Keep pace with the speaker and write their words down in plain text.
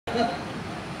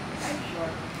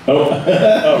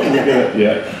Oh, we're good.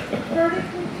 Yeah.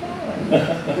 Vertically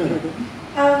challenged.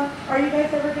 Are you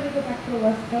guys ever going to go back to the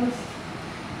West Coast?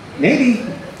 Maybe.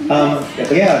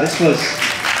 Yeah, this was.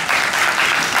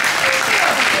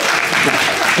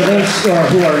 For those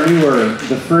who are newer,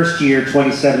 the first year,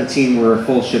 2017, we're a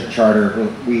full ship charter.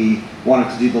 We wanted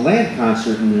to do the land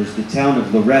concert, and there's the town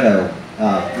of Loreto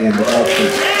in Baja,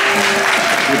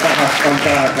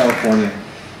 California.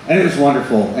 And it was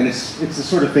wonderful. And it's the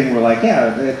sort of thing where, like,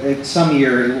 yeah, some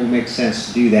year it will make sense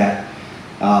to do that.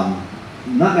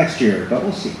 Not next year, but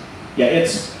we'll see. Yeah,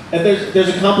 there's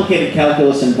a complicated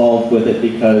calculus involved with it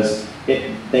because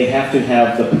they have to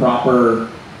have the proper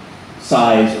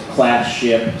size or class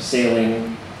ship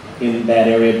sailing in that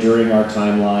area during our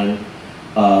timeline.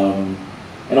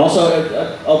 And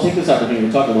also, I'll take this opportunity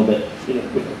to talk a little bit.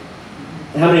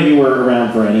 How many of you were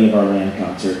around for any of our land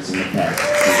concerts in the past?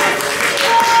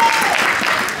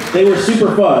 They were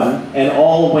super fun and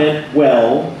all went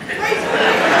well for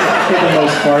the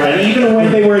most part. And even when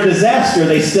they were a disaster,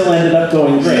 they still ended up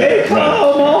going great.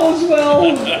 All is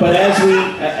well. But as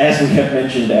we have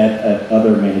mentioned at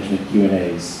other management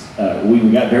Q&As, we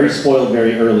got very spoiled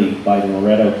very early by the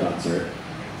Loreto concert,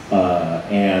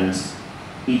 and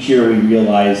each year we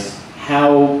realized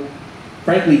how,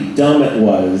 frankly, dumb it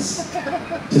was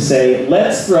to say,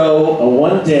 let's throw a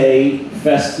one-day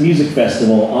music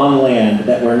festival on land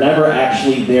that we're never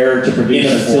actually there to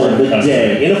produce until the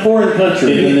day. In a foreign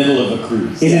country. In the middle of a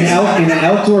cruise. In an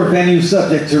outdoor venue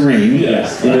subject to rain.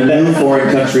 Yes. In a new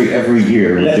foreign country every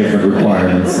year with different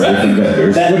requirements, different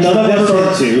vendors. That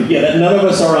none of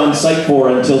us are on site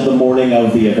for until the morning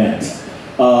of the event.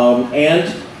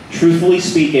 And truthfully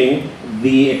speaking,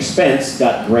 the expense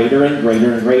got greater and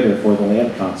greater and greater for the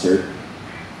land concert.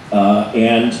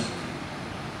 And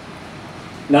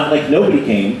not like nobody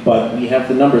came, but we have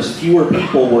the numbers. Fewer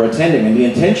people were attending, and the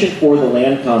intention for the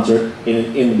land concert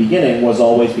in the beginning was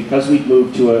always, because we'd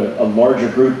moved to a larger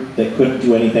group that couldn't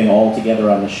do anything all together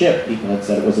on the ship, people had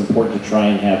said it was important to try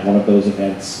and have one of those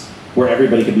events where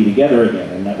everybody could be together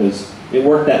again, and it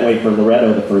worked that way for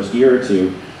Loreto the first year or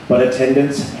two, but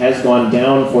attendance has gone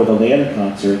down for the land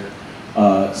concert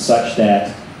such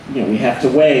that we have to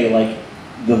weigh, like,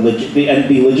 the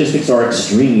logistics are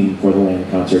extreme for the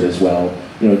land concert as well.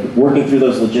 Working through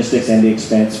those logistics and the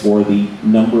expense for the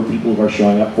number of people who are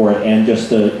showing up for it, and just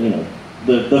the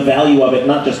value of it,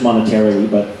 not just monetarily,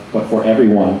 but for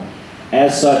everyone.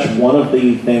 As such, one of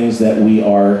the things that we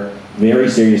are very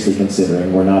seriously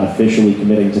considering, we're not officially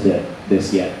committing to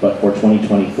this yet, but for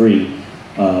 2023,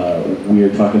 we are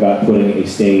talking about putting a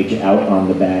stage out on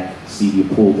the back CU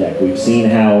pool deck. We've seen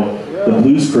how the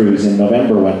Blues Cruise in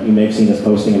November went. You may have seen us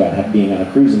posting about being on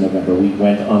a cruise in November. We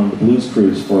went on the Blues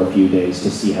Cruise for a few days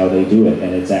to see how they do it,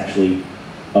 and it's actually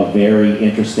a very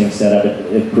interesting setup.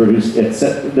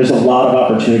 There's a lot of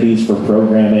opportunities for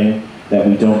programming that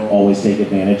we don't always take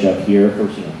advantage of here for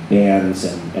bands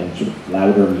and sort of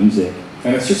louder music.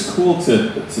 And it's just cool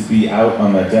to be out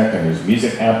on that deck, and there's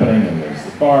music happening, and there's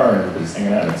the bar, and everybody's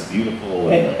hanging out, and it's beautiful.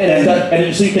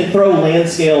 And so you can throw land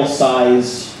scale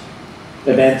size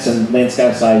events and land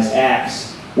scale sized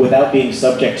acts without being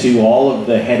subject to all of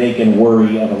the headache and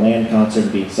worry of a land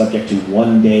concert, being subject to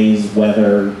one day's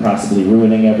weather, possibly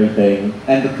ruining everything.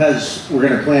 And because we're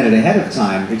going to plan it ahead of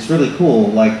time, it's really cool.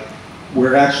 Like,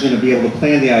 we're actually going to be able to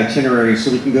plan the itinerary so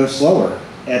we can go slower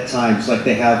at times. Like,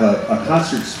 they have a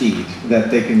concert speed that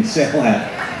they can sail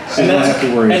at, so you don't have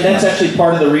to worry. And that's actually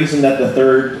part of the reason that the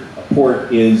third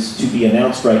port is to be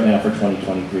announced right now for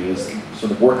 2023, is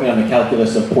sort of working on the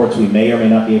calculus of ports we may or may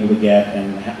not be able to get,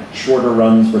 and shorter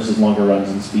runs versus longer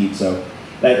runs in speed. So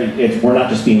we're not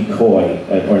just being coy,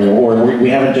 or we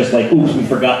haven't just like, oops, we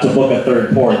forgot to book a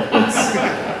third port.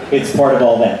 It's part of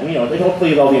all that.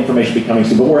 Hopefully all the information will be coming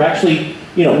soon. But we're actually,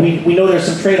 we know there's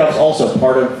some trade-offs also.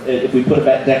 Part of, if we put a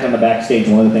deck on the backstage,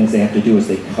 one of the things they have to do is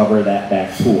they cover that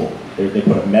back pool. They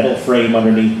put a metal frame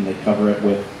underneath, and they cover it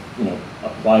with, a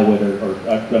plywood or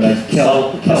a nice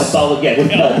solid,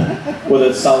 with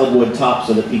a solid wood top,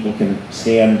 so that people can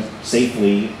stand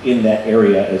safely in that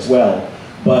area as well.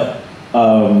 But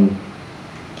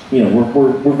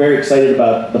we're very excited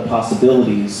about the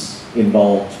possibilities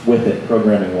involved with it,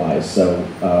 programming wise. So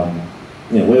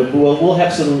we'll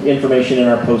have some information in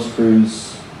our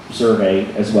post-cruise survey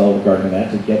as well regarding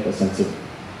that, to get a sense of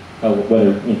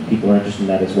whether people are interested in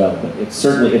that as well. But it's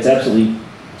absolutely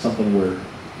something we're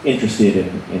interested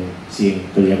in seeing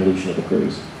for the evolution of the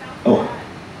cruise. Oh,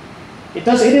 it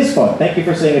is fun. Thank you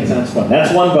for saying it sounds fun.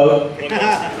 That's one vote. And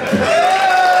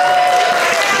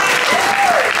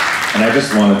I I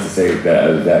just wanted to say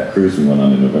that that cruise we went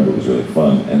on in November was really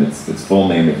fun, and its full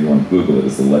name, if you want to Google it,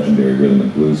 is the Legendary Rhythm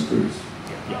and Blues Cruise.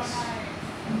 Yes.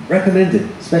 Recommended,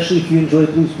 especially if you enjoy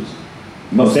blues music.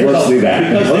 Mostly that.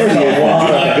 Because there's a lot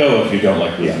Do of not go if you don't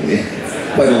like blues music.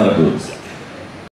 Quite a lot of blues.